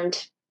and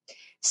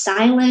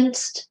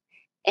silenced,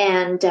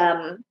 and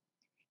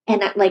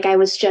like I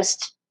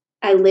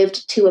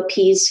lived to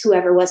appease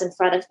whoever was in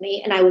front of me,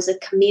 and I was a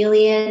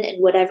chameleon,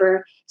 and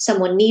whatever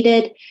someone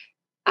needed,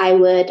 I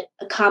would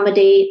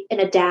accommodate and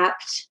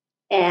adapt.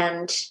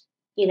 And,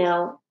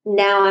 now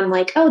I'm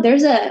like, oh,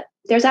 there's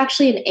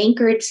actually an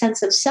anchored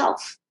sense of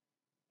self.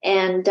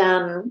 And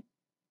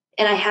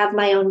I have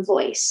my own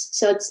voice.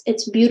 So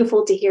it's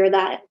beautiful to hear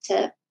that,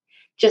 to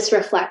just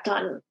reflect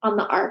on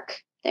the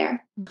arc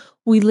there.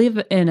 We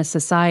live in a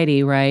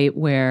society, right,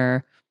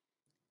 where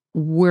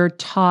we're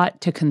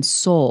taught to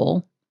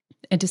console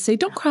and to say,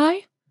 don't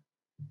cry.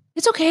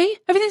 It's okay.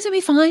 Everything's gonna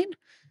be fine.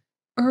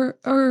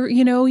 Or,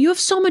 you have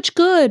so much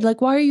good.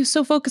 Like, why are you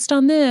so focused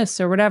on this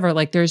or whatever?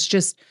 Like,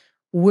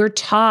 we're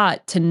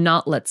taught to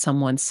not let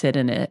someone sit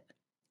in it.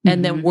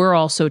 And then we're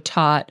also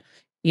taught,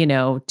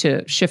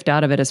 to shift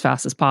out of it as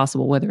fast as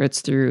possible, whether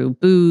it's through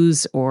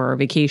booze or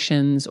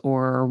vacations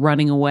or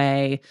running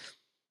away.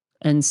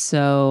 And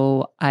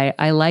so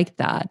I like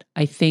that.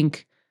 I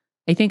think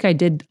I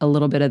did a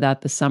little bit of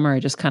that this summer. I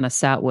just kind of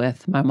sat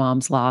with my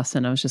mom's loss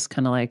and I was just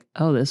kind of like,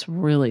 oh, this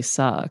really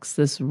sucks.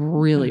 This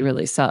really,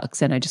 really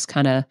sucks. And I just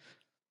kind of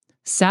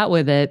sat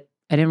with it.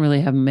 I didn't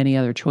really have many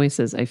other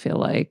choices, I feel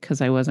like,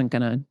 because I wasn't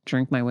going to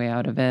drink my way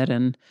out of it.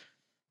 And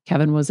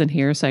Kevin wasn't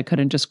here, so I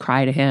couldn't just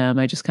cry to him.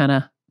 I just kind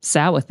of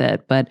sat with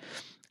it. But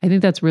I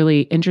think that's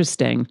really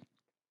interesting.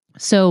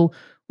 So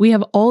we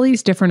have all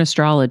these different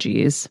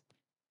astrologies.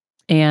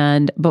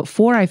 And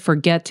before I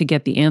forget to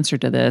get the answer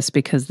to this,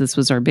 because this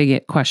was our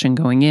big question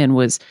going in,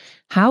 was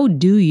how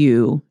do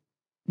you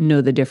know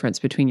the difference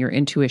between your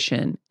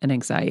intuition and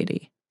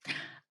anxiety?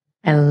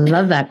 I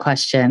love that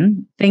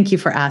question. Thank you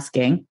for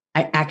asking.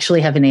 I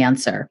actually have an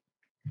answer.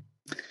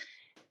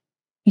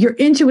 Your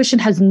intuition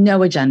has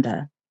no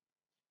agenda.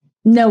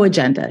 No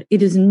agenda.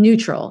 It is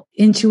neutral.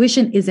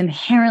 Intuition is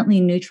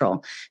inherently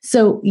neutral.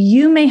 So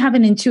you may have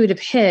an intuitive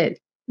hit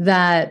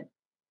that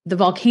the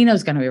volcano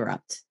is going to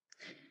erupt.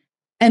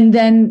 And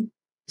then,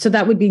 so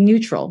that would be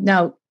neutral.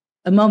 Now,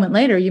 a moment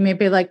later, you may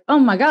be like, oh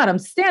my God, I'm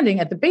standing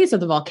at the base of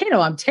the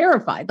volcano. I'm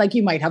terrified. Like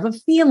you might have a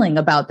feeling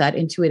about that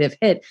intuitive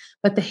hit,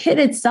 but the hit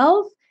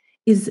itself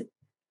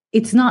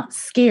it's not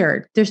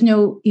scared. There's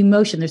no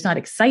emotion. There's not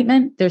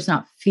excitement. There's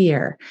not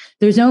fear.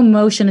 There's no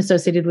emotion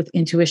associated with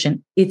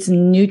intuition. It's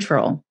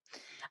neutral.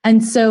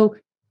 And so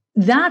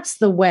that's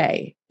the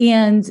way.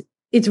 And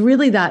it's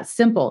really that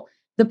simple.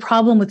 The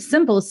problem with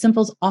simple is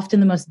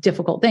often the most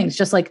difficult things,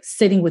 just like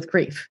sitting with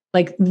grief.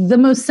 Like the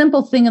most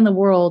simple thing in the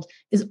world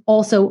is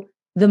also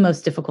the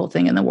most difficult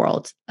thing in the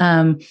world.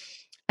 And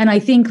I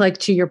think, like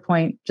to your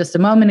point just a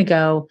moment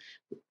ago,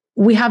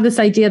 we have this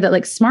idea that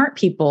like smart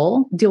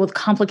people deal with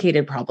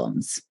complicated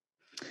problems.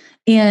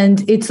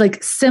 And it's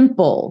like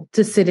simple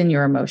to sit in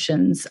your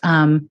emotions,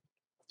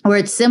 or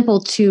it's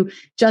simple to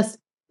just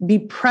be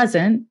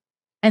present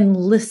and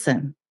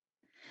listen.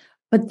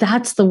 But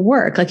that's the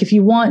work. Like if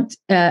you want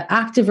an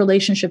active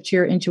relationship to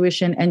your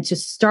intuition and to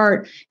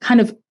start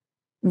kind of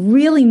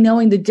really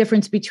knowing the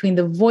difference between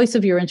the voice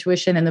of your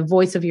intuition and the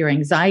voice of your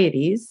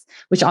anxieties,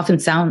 which often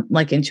sound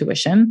like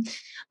intuition,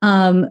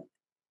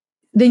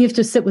 then you have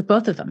to sit with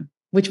both of them,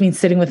 which means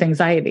sitting with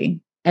anxiety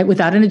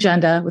without an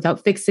agenda,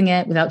 without fixing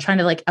it, without trying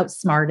to like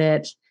outsmart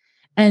it.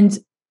 And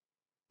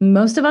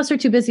most of us are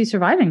too busy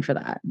surviving for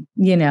that,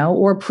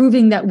 or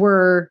proving that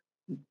we're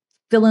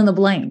fill in the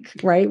blank,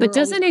 right? But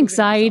doesn't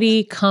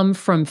anxiety come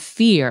from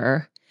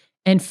fear?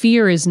 And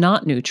fear is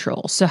not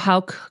neutral. So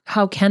how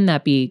can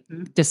that be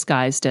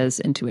disguised as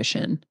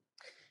intuition?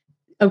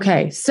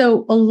 Okay.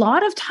 So a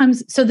lot of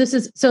times,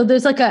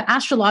 there's like an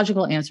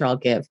astrological answer I'll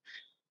give.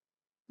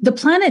 The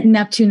planet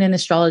Neptune in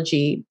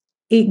astrology,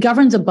 it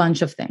governs a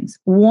bunch of things.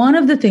 One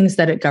of the things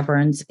that it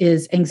governs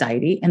is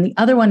anxiety, and the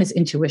other one is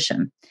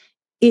intuition.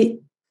 It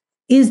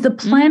is the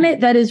planet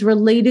that is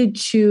related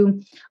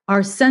to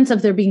our sense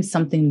of there being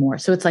something more.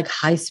 So it's like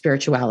high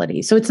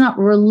spirituality. So it's not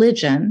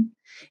religion,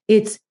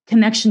 it's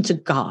connection to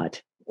God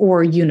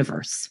or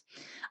universe.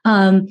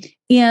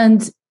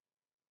 And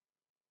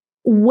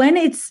when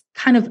it's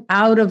kind of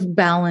out of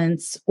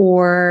balance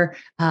or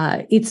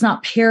it's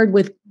not paired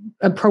with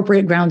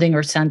appropriate grounding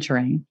or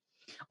centering,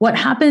 what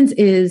happens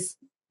is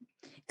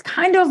it's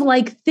kind of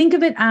like, think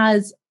of it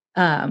as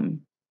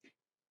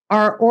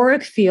our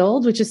auric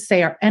field, which is,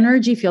 say, our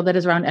energy field that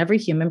is around every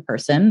human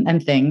person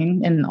and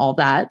thing and all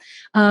that,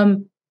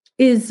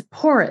 is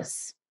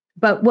porous.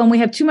 But when we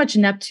have too much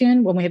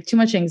Neptune, when we have too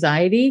much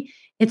anxiety,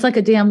 it's like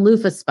a damn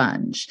loofah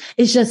sponge.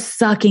 It's just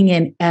sucking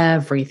in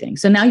everything.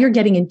 So now you're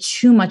getting in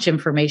too much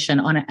information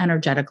on an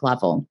energetic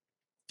level.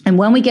 And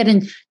when we get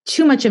in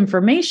too much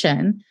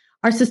information,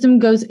 our system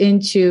goes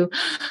into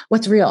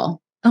what's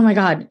real. Oh my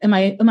God, am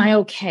I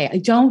okay? I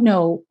don't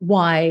know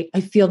why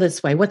I feel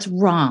this way. What's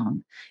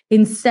wrong?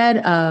 Instead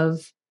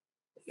of,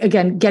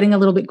 again, getting a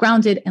little bit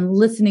grounded and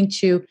listening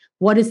to,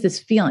 what is this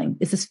feeling?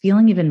 Is this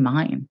feeling even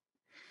mine?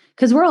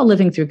 Because we're all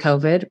living through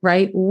COVID,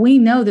 right? We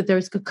know that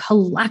there's a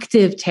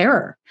collective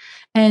terror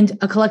and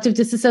a collective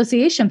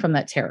disassociation from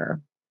that terror.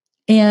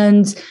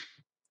 And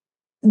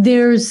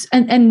there's,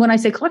 and when I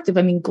say collective,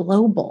 I mean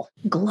global,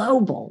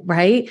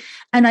 right?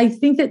 And I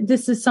think that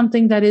this is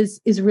something that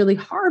is really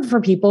hard for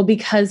people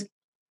because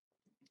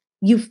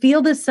you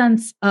feel this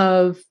sense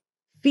of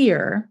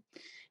fear.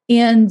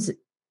 And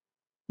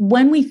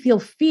when we feel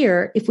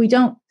fear, if we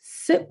don't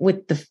sit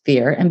with the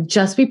fear and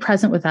just be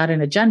present without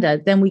an agenda,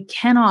 then we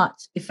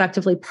cannot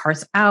effectively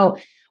parse out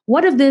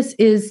what of this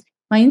is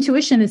my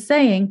intuition is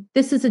saying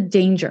this is a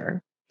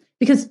danger,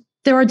 because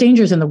there are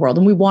dangers in the world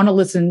and we want to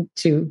listen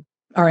to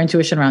our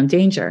intuition around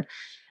danger.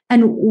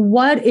 And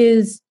what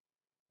is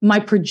my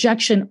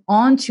projection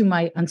onto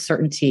my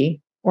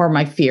uncertainty or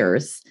my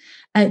fears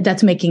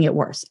that's making it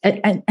worse?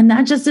 And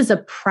that just is a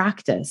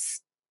practice.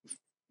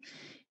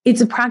 It's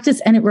a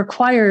practice, and it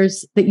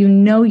requires that you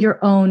know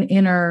your own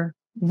inner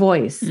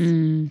voice.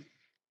 And,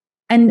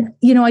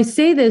 I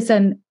say this,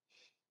 and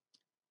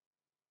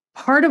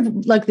part of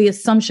like the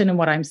assumption in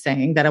what I'm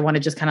saying that I want to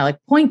just kind of like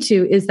point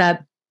to is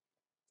that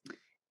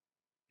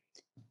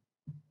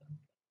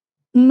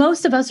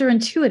most of us are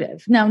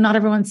intuitive. Now, not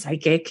everyone's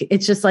psychic.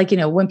 It's just like,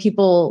 when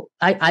people,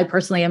 I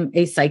personally am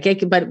a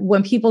psychic, but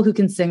when people who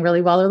can sing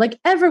really well are like,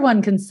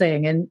 everyone can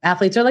sing, and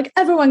athletes are like,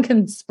 everyone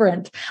can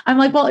sprint. I'm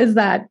like, well, is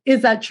that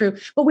true?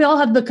 But we all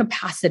have the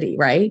capacity,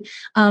 right?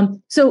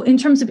 So in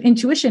terms of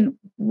intuition,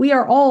 we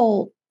are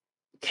all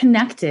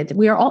connected.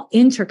 We are all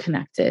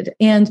interconnected.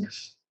 And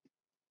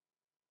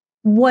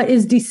what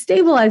is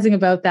destabilizing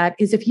about that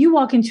is if you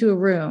walk into a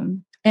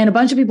room and a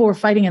bunch of people were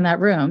fighting in that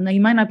room, now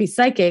you might not be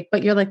psychic,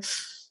 but you're like,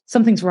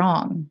 something's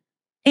wrong.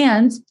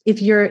 And if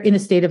you're in a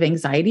state of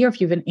anxiety or if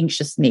you have an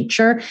anxious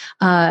nature,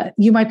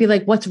 you might be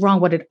like, what's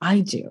wrong? What did I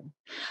do?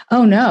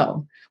 Oh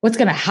no, what's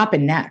going to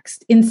happen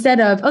next?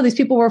 Instead of, oh, these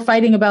people were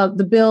fighting about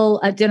the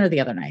bill at dinner the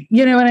other night.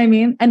 You know what I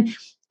mean? And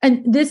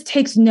this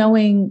takes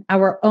knowing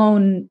our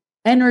own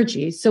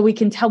energy so we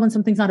can tell when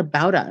something's not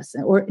about us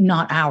or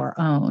not our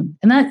own.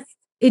 And that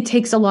it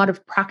takes a lot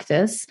of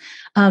practice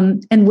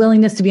and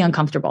willingness to be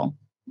uncomfortable,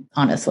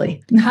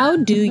 honestly. How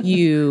do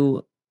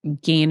you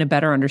gain a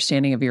better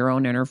understanding of your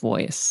own inner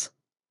voice?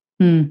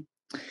 I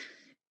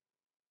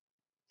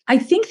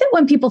think that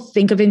when people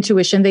think of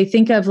intuition, they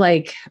think of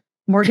like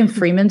Morgan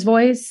Freeman's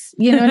voice,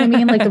 you know what I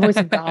mean? Like the voice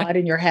of God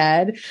in your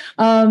head.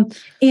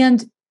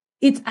 And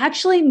it's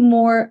actually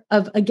more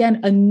of,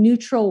 again, a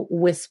neutral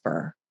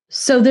whisper.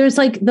 So there's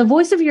like the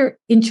voice of your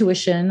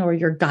intuition or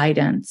your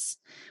guidance,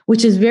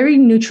 which is very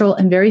neutral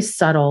and very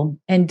subtle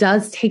and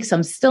does take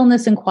some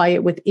stillness and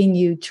quiet within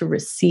you to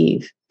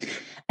receive.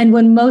 And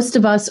when most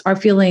of us are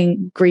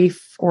feeling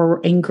grief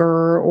or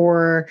anger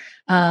or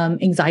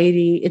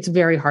anxiety, it's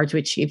very hard to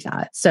achieve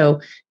that.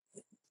 So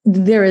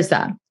there is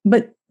that.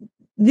 But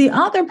the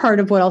other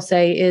part of what I'll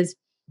say is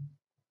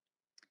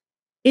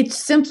it's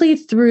simply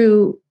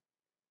through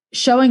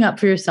showing up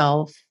for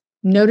yourself,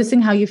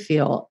 noticing how you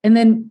feel, and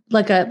then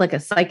like a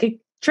psychic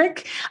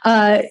trick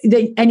that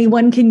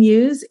anyone can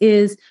use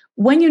is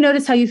when you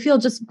notice how you feel,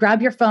 just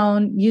grab your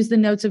phone, use the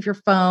notes of your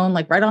phone,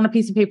 like write on a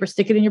piece of paper,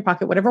 stick it in your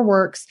pocket, whatever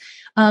works.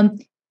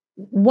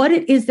 What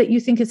it is that you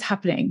think is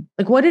happening,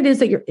 like what it is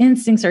that your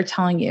instincts are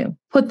telling you,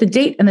 put the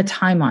date and the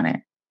time on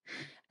it,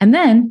 and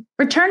then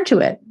return to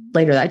it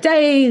later that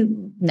day,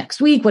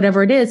 next week,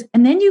 whatever it is.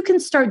 And then you can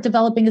start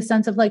developing a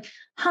sense of like,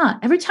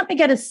 every time I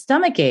get a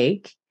stomach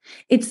ache,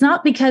 it's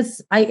not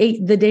because I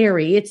ate the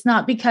dairy. It's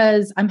not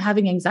because I'm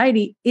having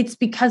anxiety. It's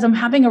because I'm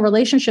having a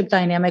relationship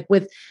dynamic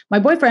with my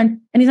boyfriend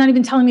and he's not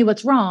even telling me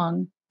what's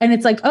wrong. And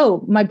it's like,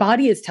 oh, my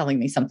body is telling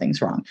me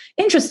something's wrong.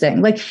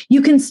 Interesting. Like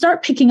you can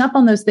start picking up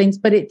on those things,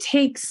 but it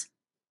takes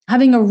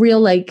having a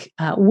real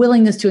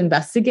willingness to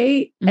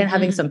investigate and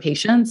having some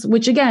patience,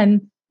 which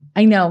again,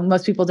 I know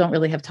most people don't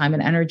really have time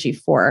and energy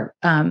for,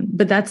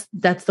 but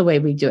that's the way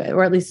we do it,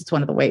 or at least it's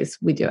one of the ways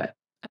we do it.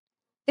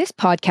 This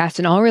podcast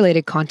and all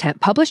related content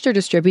published or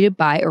distributed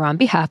by or on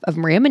behalf of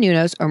Maria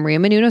Menounos or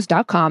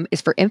mariamenounos.com is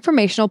for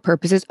informational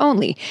purposes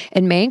only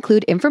and may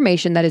include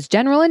information that is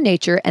general in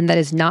nature and that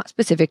is not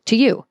specific to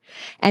you.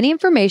 Any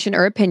information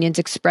or opinions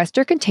expressed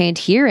or contained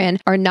herein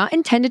are not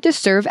intended to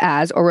serve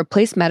as or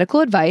replace medical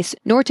advice,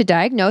 nor to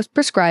diagnose,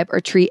 prescribe, or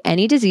treat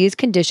any disease,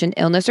 condition,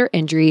 illness, or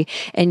injury,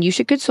 and you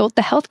should consult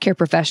the healthcare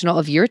professional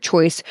of your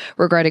choice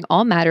regarding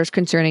all matters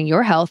concerning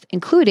your health,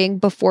 including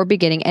before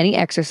beginning any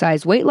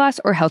exercise, weight loss,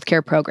 or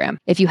healthcare program.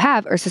 If you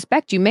have or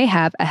suspect you may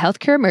have a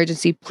healthcare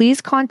emergency,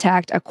 please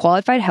contact a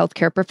qualified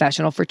healthcare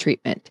professional for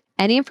treatment.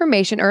 Any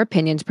information or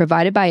opinions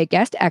provided by a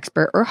guest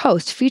expert or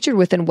host featured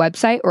within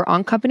website or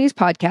on company's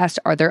podcast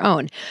are their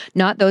own,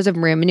 not those of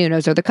Maria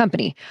Menounos or the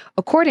company.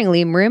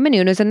 Accordingly, Maria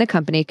Menounos and the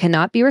company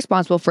cannot be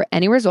responsible for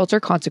any results or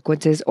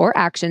consequences or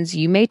actions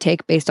you may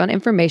take based on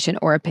information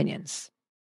or opinions.